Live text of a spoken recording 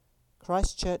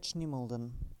Christ Church, New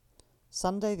Malden,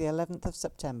 Sunday the 11th of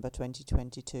September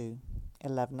 2022,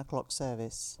 11 o'clock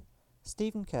service.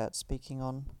 Stephen Kurt speaking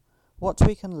on What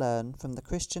We Can Learn from the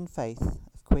Christian Faith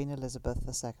of Queen Elizabeth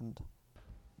II.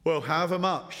 Well, however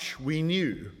much we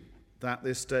knew that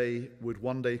this day would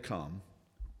one day come,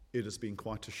 it has been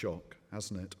quite a shock,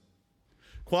 hasn't it?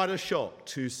 Quite a shock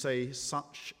to say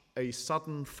such a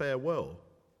sudden farewell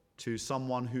to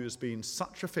someone who has been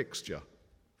such a fixture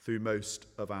through most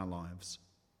of our lives.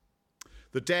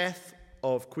 The death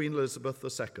of Queen Elizabeth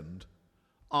II,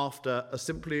 after a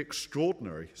simply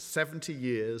extraordinary 70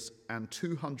 years and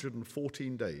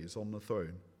 214 days on the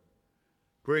throne,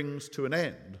 brings to an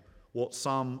end what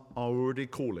some are already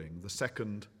calling the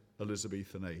Second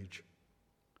Elizabethan Age.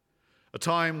 A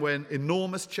time when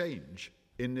enormous change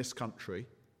in this country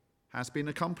has been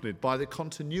accompanied by the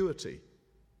continuity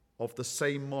of the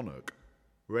same monarch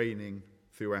reigning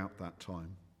throughout that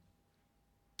time.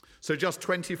 So just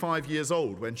 25 years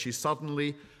old when she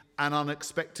suddenly and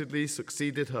unexpectedly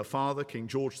succeeded her father, King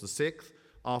George VI,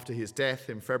 after his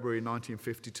death in February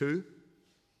 1952,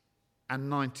 and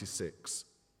 96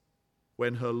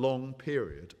 when her long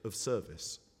period of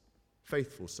service,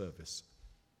 faithful service,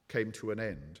 came to an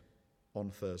end on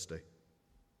Thursday.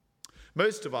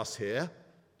 Most of us here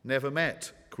never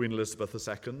met Queen Elizabeth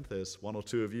II. There's one or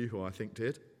two of you who I think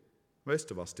did. Most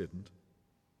of us didn't.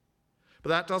 But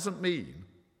that doesn't mean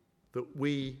that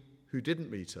we who didn't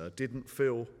meet her didn't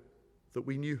feel that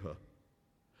we knew her.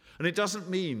 And it doesn't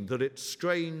mean that it's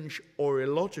strange or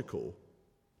illogical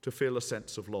to feel a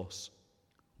sense of loss.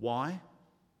 Why?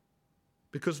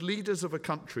 Because leaders of a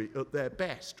country at their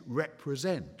best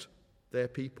represent their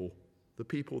people, the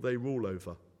people they rule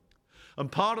over. And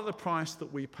part of the price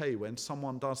that we pay when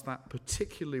someone does that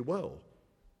particularly well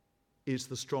is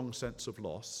the strong sense of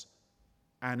loss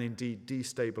and indeed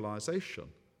destabilization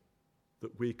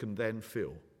that we can then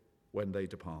feel when they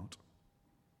depart.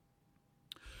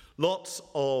 Lots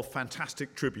of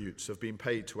fantastic tributes have been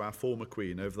paid to our former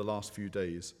Queen over the last few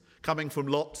days, coming from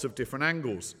lots of different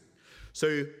angles.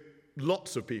 So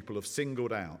lots of people have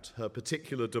singled out her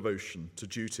particular devotion to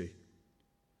duty.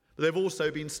 But there have also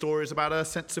been stories about her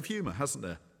sense of humour, hasn't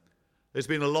there? There's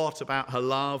been a lot about her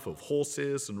love of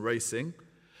horses and racing,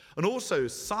 and also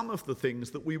some of the things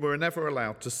that we were never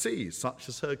allowed to see, such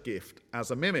as her gift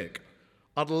as a mimic.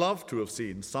 I'd love to have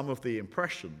seen some of the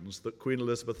impressions that Queen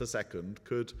Elizabeth II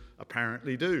could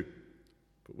apparently do,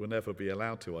 but we'll never be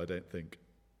allowed to, I don't think.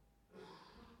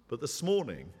 But this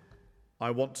morning,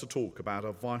 I want to talk about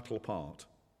a vital part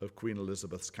of Queen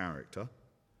Elizabeth's character,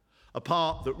 a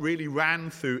part that really ran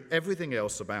through everything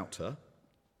else about her,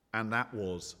 and that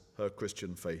was her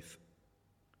Christian faith.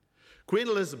 Queen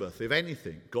Elizabeth, if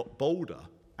anything, got bolder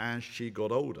as she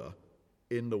got older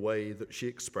in the way that she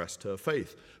expressed her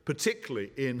faith,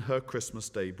 particularly in her Christmas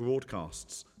Day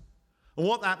broadcasts. And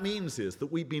what that means is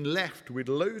that we've been left with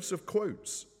loads of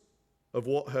quotes of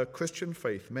what her Christian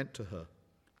faith meant to her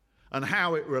and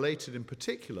how it related in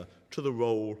particular to the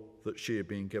role that she had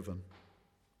been given.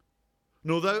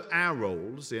 And although our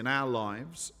roles in our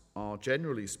lives are,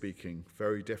 generally speaking,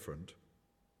 very different,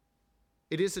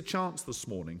 it is a chance this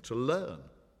morning to learn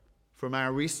from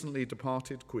our recently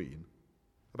departed Queen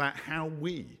about how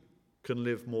we can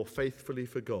live more faithfully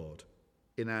for God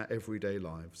in our everyday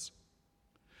lives.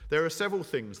 There are several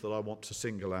things that I want to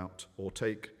single out or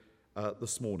take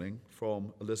this morning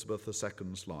from Elizabeth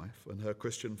II's life and her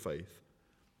Christian faith.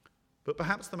 But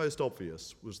perhaps the most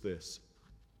obvious was this.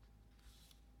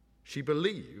 She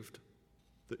believed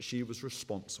that she was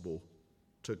responsible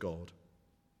to God.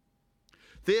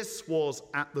 This was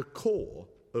at the core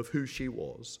of who she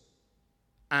was,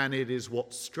 and it is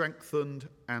what strengthened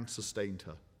and sustained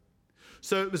her.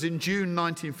 So it was in June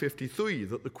 1953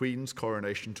 that the Queen's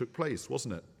coronation took place,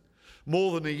 wasn't it?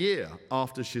 More than a year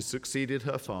after she succeeded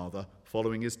her father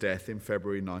following his death in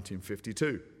February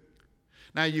 1952.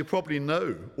 Now, you probably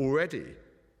know already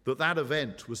that that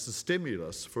event was the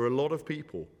stimulus for a lot of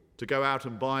people to go out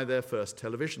and buy their first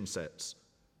television sets.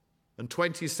 And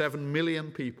 27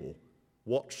 million people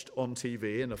watched on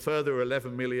TV, and a further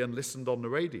 11 million listened on the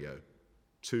radio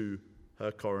to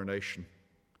her coronation.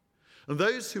 And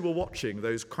those who were watching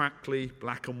those crackly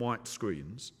black and white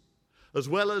screens, as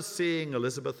well as seeing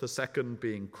Elizabeth II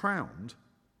being crowned,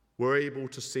 were able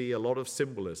to see a lot of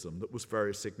symbolism that was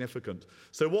very significant.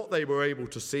 So what they were able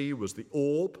to see was the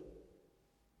orb,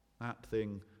 that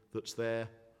thing that's there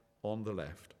on the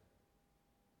left,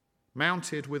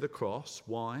 mounted with a cross.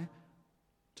 Why?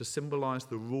 To symbolize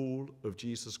the rule of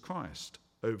Jesus Christ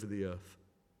over the earth.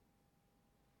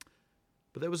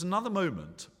 But there was another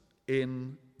moment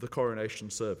in the coronation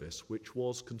service which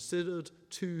was considered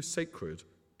too sacred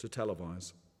to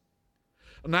televise.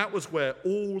 And that was where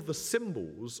all the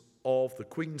symbols of the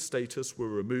Queen's status were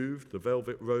removed, the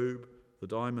velvet robe, the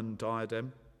diamond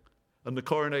diadem, and the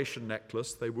coronation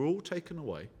necklace. They were all taken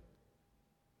away,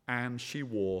 and she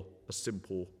wore a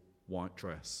simple white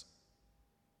dress.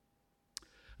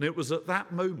 And it was at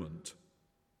that moment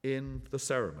in the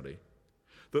ceremony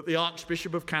that the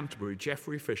Archbishop of Canterbury,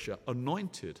 Geoffrey Fisher,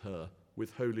 anointed her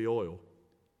with holy oil.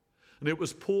 And it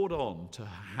was poured on to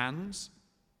her hands,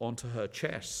 onto her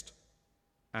chest,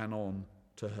 and on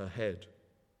to her head.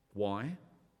 Why?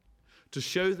 To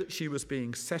show that she was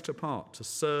being set apart to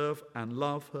serve and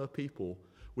love her people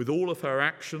with all of her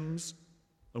actions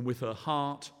and with her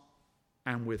heart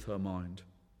and with her mind.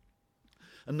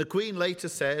 And the Queen later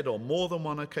said on more than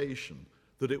one occasion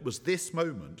that it was this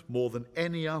moment, more than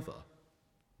any other,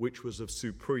 which was of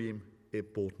supreme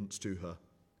importance to her.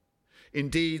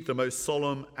 Indeed, the most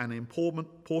solemn and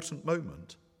important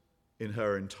moment in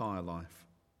her entire life.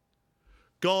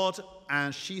 God,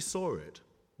 as she saw it,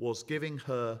 was giving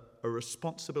her a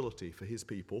responsibility for his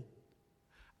people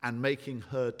and making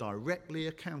her directly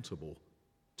accountable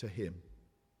to him.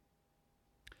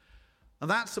 And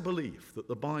that's a belief that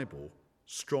the Bible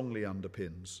strongly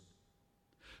underpins.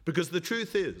 Because the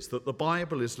truth is that the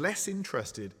Bible is less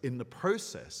interested in the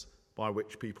process by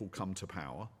which people come to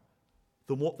power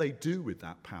than what they do with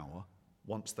that power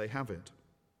once they have it.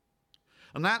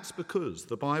 And that's because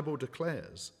the Bible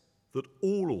declares that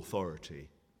all authority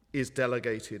is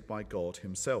delegated by God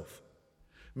himself,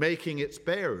 making its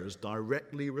bearers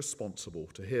directly responsible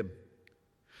to him.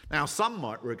 Now, some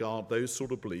might regard those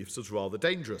sort of beliefs as rather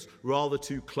dangerous, rather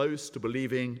too close to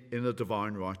believing in a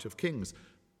divine right of kings.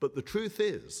 But the truth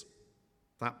is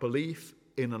that belief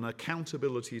in an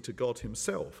accountability to God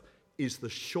himself is the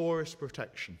surest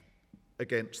protection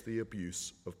against the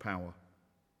abuse of power.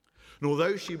 And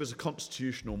although she was a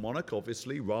constitutional monarch,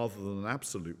 obviously, rather than an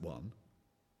absolute one,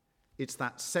 it's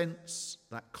that sense,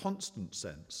 that constant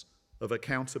sense of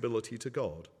accountability to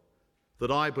God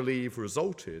that I believe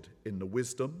resulted in the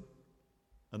wisdom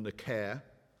and the care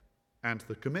and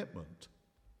the commitment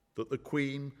that the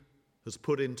Queen has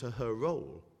put into her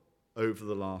role over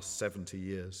the last 70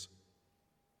 years.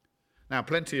 Now,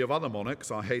 plenty of other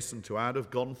monarchs, I hasten to add,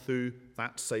 have gone through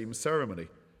that same ceremony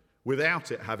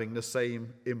without it having the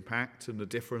same impact and the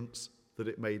difference that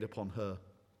it made upon her.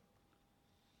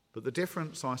 But the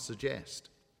difference, I suggest,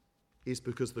 is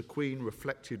because the Queen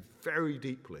reflected very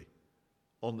deeply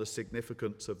on the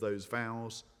significance of those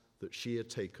vows that she had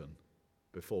taken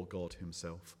before God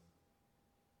himself.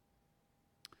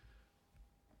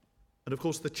 And of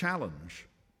course, the challenge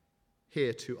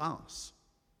here to us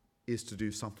is to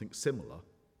do something similar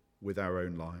with our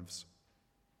own lives.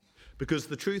 Because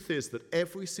the truth is that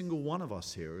every single one of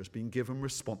us here has been given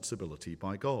responsibility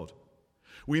by God.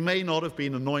 We may not have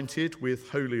been anointed with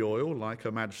holy oil like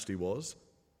Her Majesty was,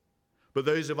 but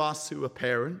those of us who are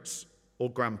parents or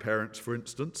grandparents, for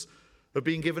instance, have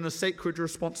been given a sacred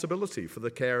responsibility for the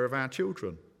care of our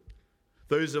children.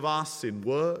 Those of us in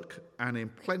work and in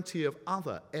plenty of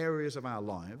other areas of our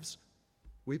lives,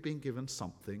 we've been given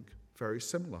something very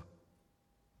similar,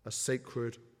 a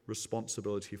sacred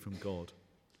responsibility from God.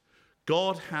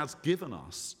 God has given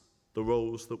us the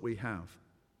roles that we have.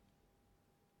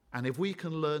 And if we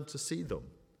can learn to see them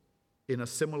in a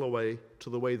similar way to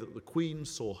the way that the Queen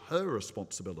saw her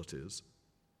responsibilities,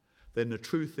 then the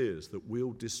truth is that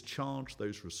we'll discharge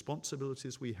those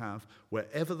responsibilities we have,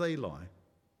 wherever they lie,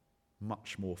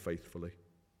 much more faithfully,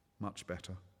 much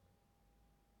better.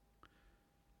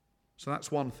 So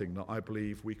that's one thing that I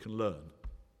believe we can learn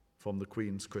from the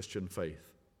Queen's Christian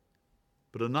faith.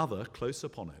 But another, close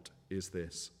upon it, is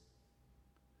this.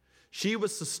 She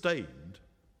was sustained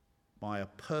by a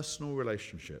personal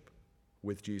relationship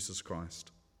with Jesus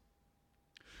Christ.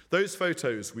 Those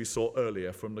photos we saw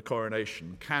earlier from the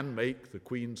coronation can make the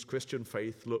Queen's Christian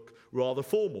faith look rather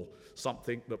formal,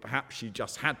 something that perhaps she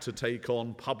just had to take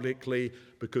on publicly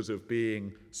because of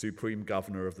being Supreme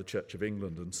Governor of the Church of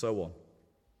England and so on.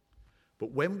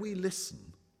 But when we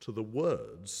listen to the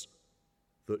words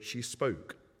that she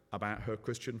spoke about her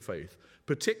Christian faith,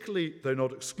 particularly, though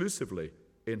not exclusively,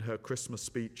 in her Christmas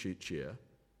speech each year,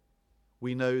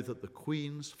 we know that the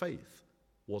Queen's faith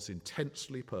was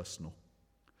intensely personal.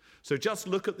 So just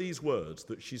look at these words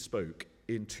that she spoke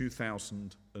in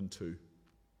 2002.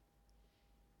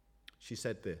 She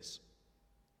said this: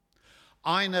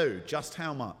 "I know just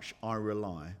how much I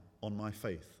rely on my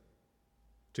faith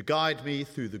to guide me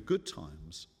through the good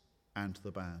times and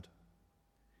the bad.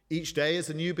 Each day is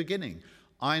a new beginning.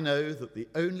 I know that the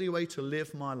only way to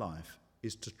live my life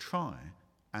is to try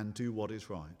and do what is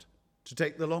right, to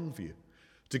take the long view,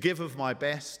 to give of my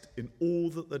best in all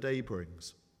that the day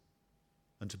brings,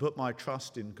 and to put my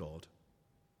trust in God,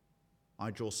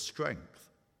 I draw strength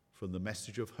from the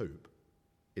message of hope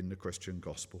in the Christian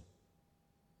gospel.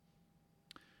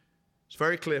 It's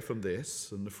very clear from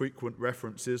this and the frequent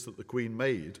references that the Queen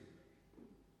made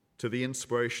to the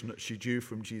inspiration that she drew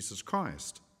from Jesus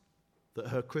Christ that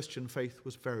her Christian faith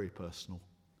was very personal,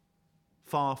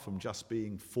 far from just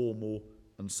being formal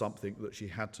and something that she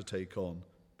had to take on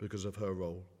because of her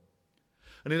role.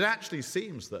 And it actually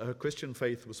seems that her Christian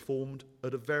faith was formed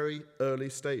at a very early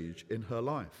stage in her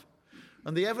life.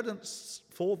 And the evidence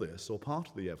for this, or part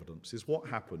of the evidence, is what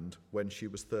happened when she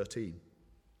was 13.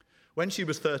 When she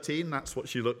was 13, that's what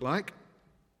she looked like.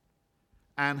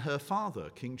 And her father,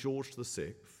 King George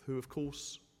VI, who of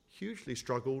course hugely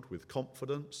struggled with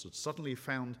confidence, had suddenly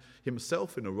found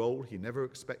himself in a role he never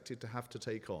expected to have to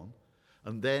take on.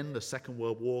 And then the Second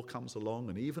World War comes along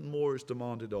and even more is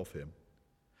demanded of him.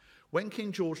 When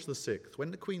King George VI,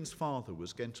 when the Queen's father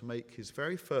was going to make his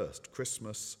very first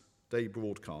Christmas Day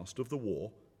broadcast of the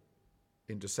war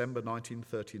in December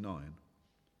 1939,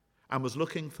 and was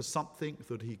looking for something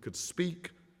that he could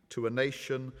speak to a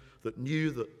nation that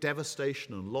knew that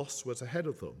devastation and loss was ahead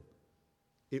of them,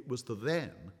 it was the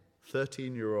then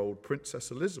 13-year-old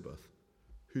Princess Elizabeth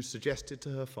who suggested to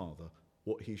her father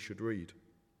what he should read.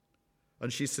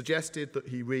 And she suggested that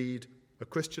he read a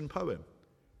Christian poem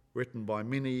written by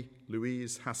Minnie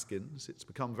Louise Haskins. It's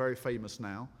become very famous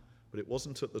now, but it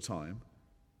wasn't at the time.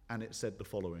 And it said the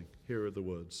following. Here are the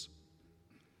words.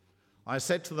 I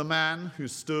said to the man who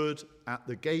stood at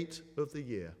the gate of the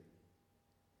year,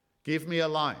 give me a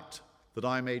light that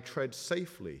I may tread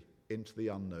safely into the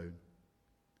unknown.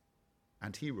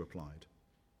 And he replied,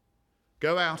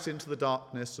 go out into the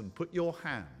darkness and put your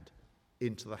hand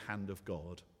into the hand of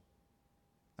God.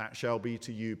 That shall be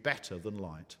to you better than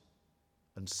light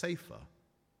and safer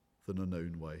than a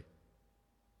known way.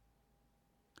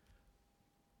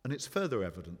 And it's further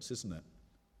evidence, isn't it,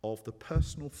 of the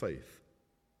personal faith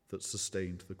that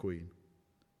sustained the Queen.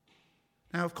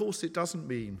 Now, of course, it doesn't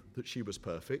mean that she was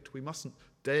perfect. We mustn't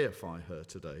deify her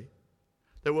today.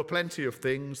 There were plenty of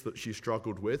things that she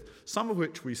struggled with, some of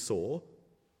which we saw,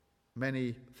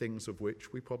 many things of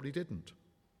which we probably didn't.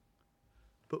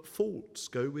 But faults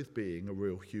go with being a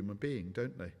real human being,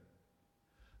 don't they?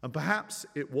 And perhaps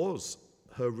it was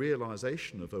her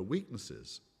realization of her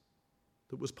weaknesses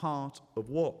that was part of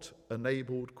what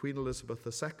enabled Queen Elizabeth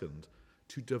II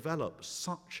to develop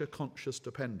such a conscious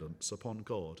dependence upon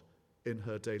God in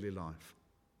her daily life.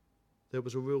 There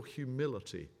was a real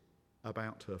humility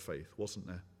about her faith, wasn't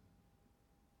there?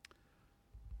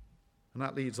 And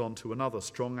that leads on to another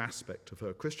strong aspect of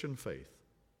her Christian faith,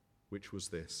 which was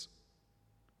this.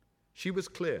 She was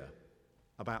clear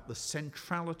about the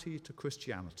centrality to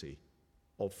Christianity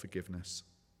of forgiveness.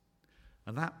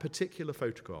 And that particular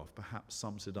photograph perhaps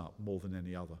sums it up more than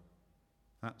any other.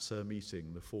 That's her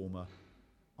meeting the former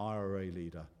IRA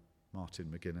leader,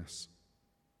 Martin McGuinness.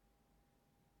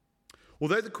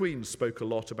 Although the Queen spoke a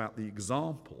lot about the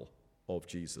example of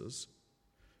Jesus,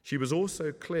 she was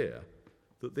also clear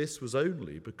that this was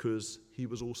only because he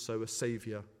was also a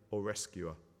saviour or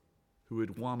rescuer who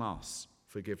had won us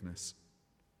forgiveness.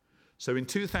 So in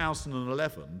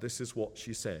 2011, this is what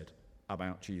she said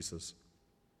about Jesus.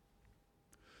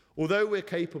 Although we're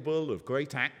capable of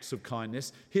great acts of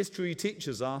kindness, history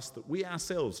teaches us that we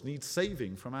ourselves need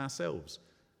saving from ourselves,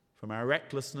 from our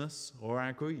recklessness or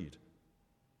our greed.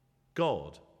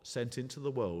 God sent into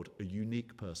the world a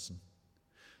unique person,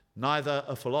 neither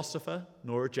a philosopher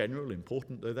nor a general,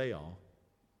 important though they are,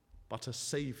 but a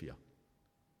saviour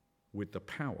with the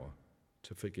power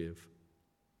to forgive.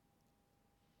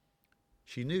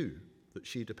 She knew that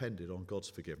she depended on God's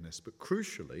forgiveness, but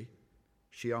crucially,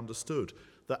 she understood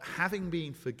that having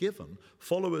been forgiven,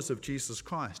 followers of Jesus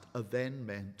Christ are then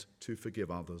meant to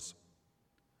forgive others.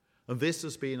 And this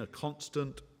has been a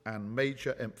constant and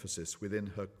major emphasis within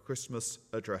her Christmas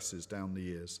addresses down the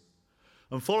years.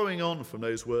 And following on from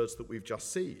those words that we've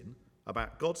just seen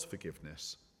about God's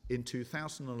forgiveness, in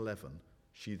 2011,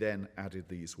 she then added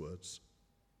these words.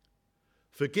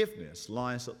 Forgiveness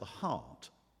lies at the heart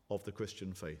of the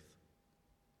Christian faith.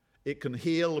 It can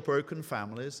heal broken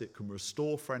families, it can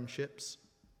restore friendships,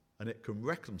 and it can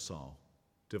reconcile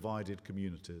divided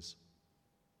communities.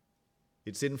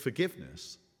 It's in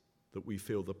forgiveness that we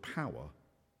feel the power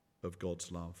of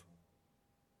God's love.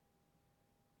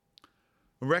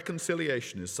 And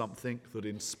reconciliation is something that,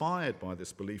 inspired by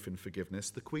this belief in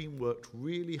forgiveness, the Queen worked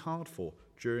really hard for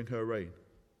during her reign.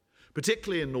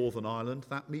 Particularly in Northern Ireland,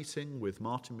 that meeting with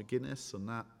Martin McGuinness and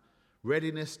that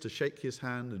readiness to shake his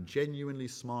hand and genuinely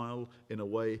smile in a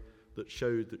way that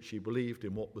showed that she believed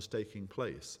in what was taking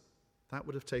place, that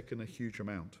would have taken a huge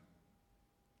amount.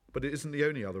 But it isn't the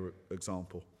only other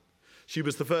example. She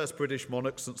was the first British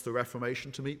monarch since the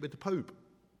Reformation to meet with the Pope.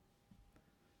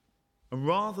 And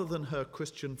rather than her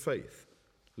Christian faith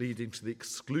leading to the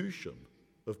exclusion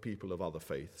of people of other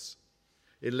faiths,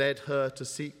 it led her to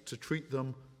seek to treat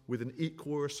them with an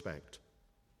equal respect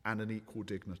and an equal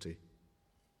dignity.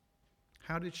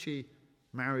 How did she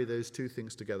marry those two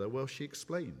things together? Well, she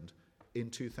explained in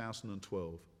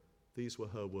 2012. These were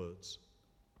her words.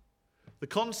 The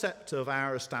concept of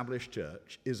our established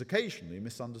church is occasionally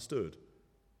misunderstood,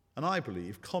 and I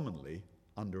believe commonly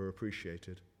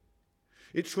underappreciated.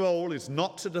 Its role is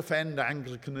not to defend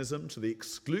Anglicanism to the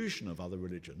exclusion of other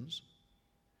religions.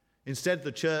 Instead,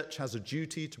 the church has a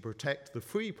duty to protect the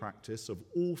free practice of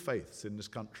all faiths in this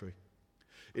country.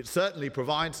 It certainly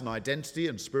provides an identity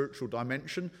and spiritual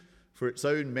dimension for its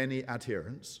own many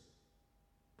adherents,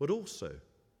 but also,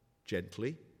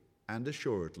 gently and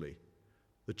assuredly,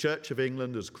 the Church of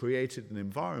England has created an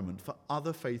environment for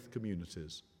other faith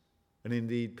communities, and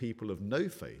indeed people of no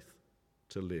faith,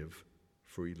 to live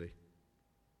freely.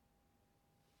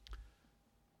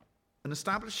 And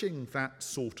establishing that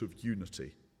sort of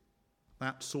unity,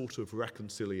 that sort of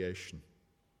reconciliation,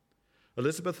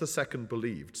 Elizabeth II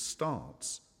believed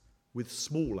starts with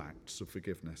small acts of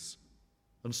forgiveness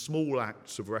and small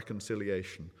acts of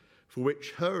reconciliation, for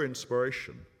which her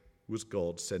inspiration was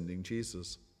God sending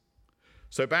Jesus.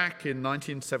 So back in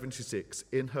 1976,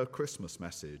 in her Christmas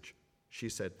message, she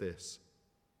said this: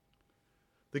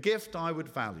 "The gift I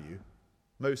would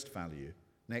most value,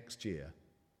 next year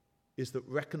is that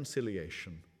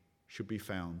reconciliation should be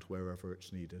found wherever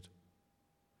it's needed.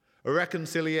 A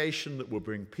reconciliation that will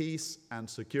bring peace and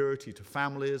security to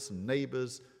families and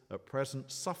neighbours at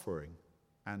present suffering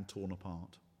and torn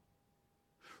apart.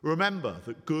 Remember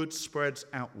that good spreads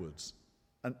outwards,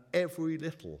 and every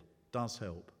little does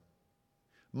help.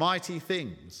 Mighty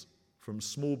things from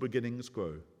small beginnings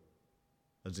grow,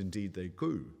 as indeed they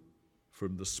grew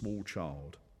from the small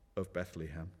child of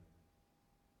Bethlehem."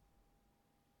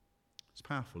 It's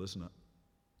powerful, isn't it?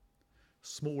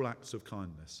 Small acts of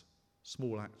kindness,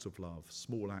 small acts of love,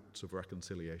 small acts of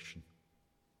reconciliation.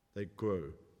 They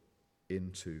grow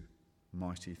into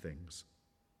mighty things.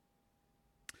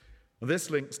 And this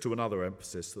links to another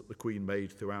emphasis that the Queen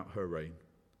made throughout her reign,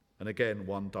 and again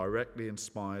one directly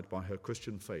inspired by her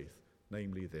Christian faith,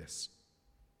 namely this: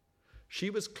 she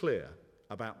was clear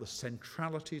about the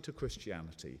centrality to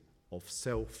Christianity of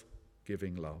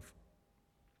self-giving love.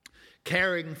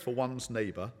 Caring for one's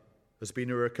neighbour has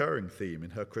been a recurring theme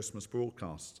in her Christmas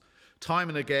broadcasts. Time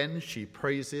and again, she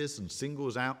praises and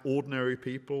singles out ordinary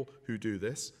people who do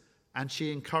this, and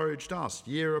she encouraged us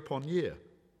year upon year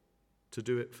to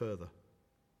do it further.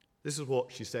 This is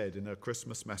what she said in her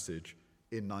Christmas message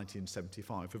in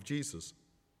 1975 of Jesus.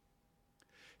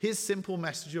 His simple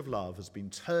message of love has been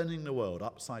turning the world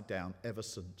upside down ever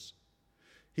since.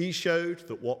 He showed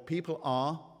that what people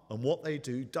are and what they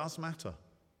do does matter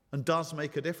and does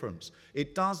make a difference.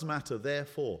 It does matter,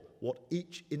 therefore, what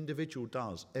each individual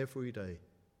does every day.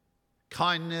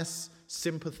 Kindness,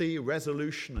 sympathy,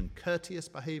 resolution, and courteous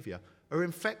behaviour are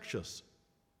infectious.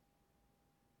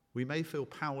 We may feel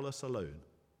powerless alone,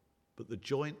 but the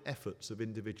joint efforts of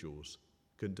individuals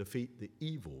can defeat the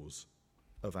evils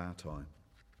of our time.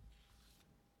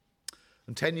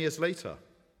 And 10 years later,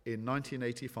 in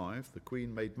 1985, the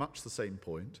Queen made much the same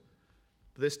point,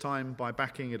 but this time by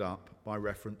backing it up by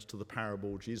reference to the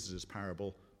parable, Jesus'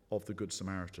 parable of the Good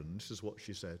Samaritan. This is what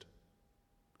she said: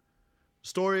 "The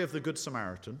story of the Good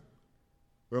Samaritan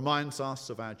reminds us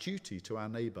of our duty to our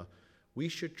neighbour. We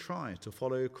should try to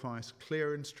follow Christ's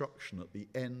clear instruction at the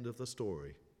end of the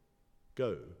story: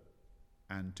 go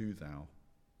and do thou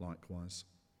likewise."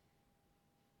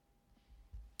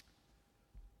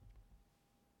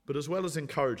 But as well as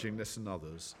encouraging this in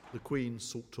others, the Queen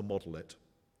sought to model it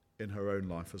in her own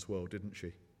life as well, didn't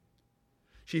she?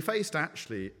 She faced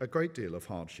actually a great deal of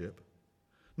hardship,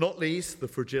 not least the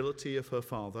fragility of her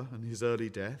father and his early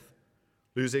death,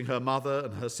 losing her mother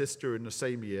and her sister in the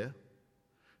same year,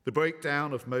 the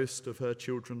breakdown of most of her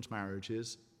children's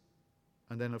marriages,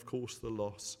 and then, of course, the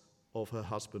loss of her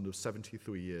husband of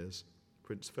 73 years,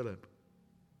 Prince Philip.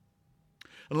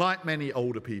 And like many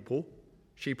older people,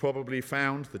 she probably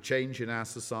found the change in our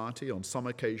society on some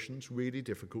occasions really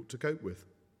difficult to cope with.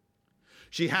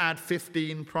 She had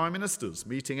 15 prime ministers,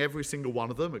 meeting every single one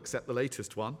of them, except the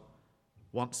latest one,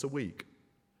 once a week,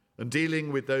 and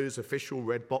dealing with those official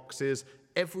red boxes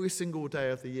every single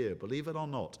day of the year, believe it or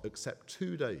not, except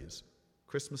 2 days,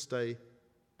 Christmas Day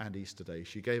and Easter Day.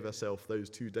 She gave herself those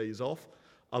 2 days off.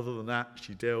 Other than that,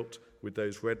 she dealt with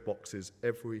those red boxes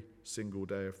every single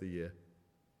day of the year.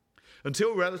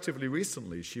 Until relatively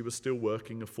recently, she was still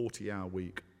working a 40-hour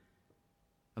week.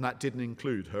 And that didn't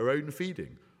include her own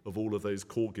feeding of all of those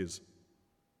corgis.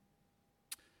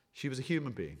 She was a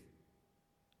human being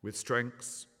with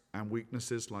strengths and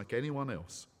weaknesses like anyone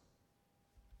else.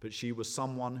 But she was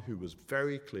someone who was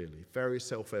very clearly, very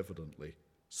self-evidently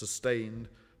sustained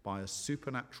by a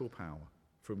supernatural power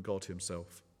from God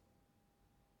himself.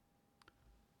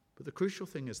 But the crucial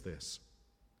thing is this.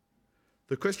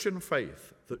 The Christian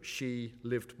faith that she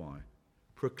lived by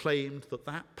proclaimed that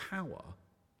that power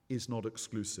is not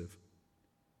exclusive.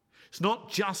 It's not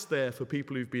just there for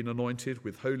people who've been anointed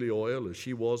with holy oil, as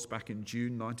she was back in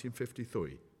June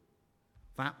 1953.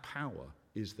 That power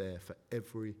is there for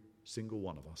every single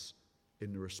one of us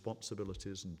in the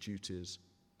responsibilities and duties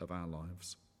of our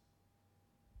lives.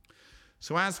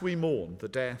 So as we mourn the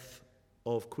death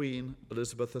of Queen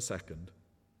Elizabeth II,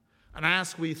 and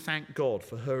as we thank God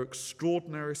for her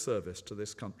extraordinary service to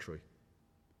this country,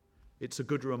 it's a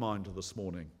good reminder this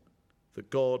morning that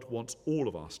God wants all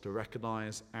of us to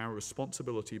recognise our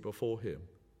responsibility before him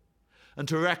and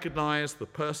to recognise the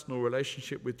personal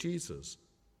relationship with Jesus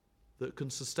that can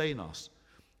sustain us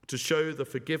to show the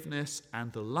forgiveness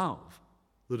and the love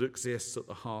that exists at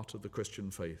the heart of the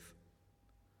Christian faith.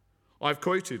 I've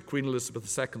quoted Queen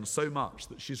Elizabeth II so much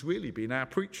that she's really been our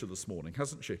preacher this morning,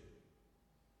 hasn't she?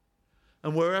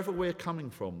 And wherever we're coming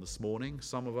from this morning,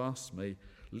 some of us may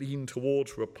lean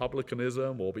towards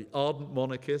republicanism or be ardent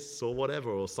monarchists or whatever,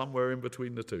 or somewhere in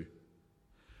between the two.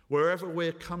 Wherever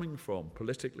we're coming from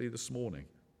politically this morning,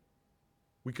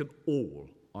 we can all,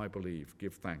 I believe,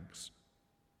 give thanks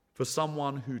for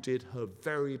someone who did her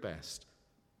very best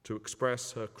to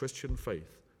express her Christian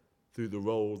faith through the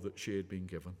role that she had been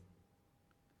given.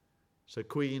 So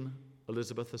Queen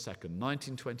Elizabeth II,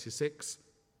 1926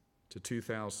 to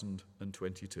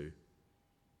 2022.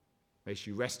 May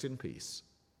she rest in peace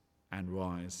and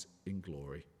rise in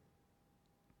glory.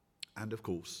 And of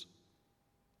course,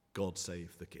 God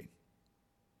save the King.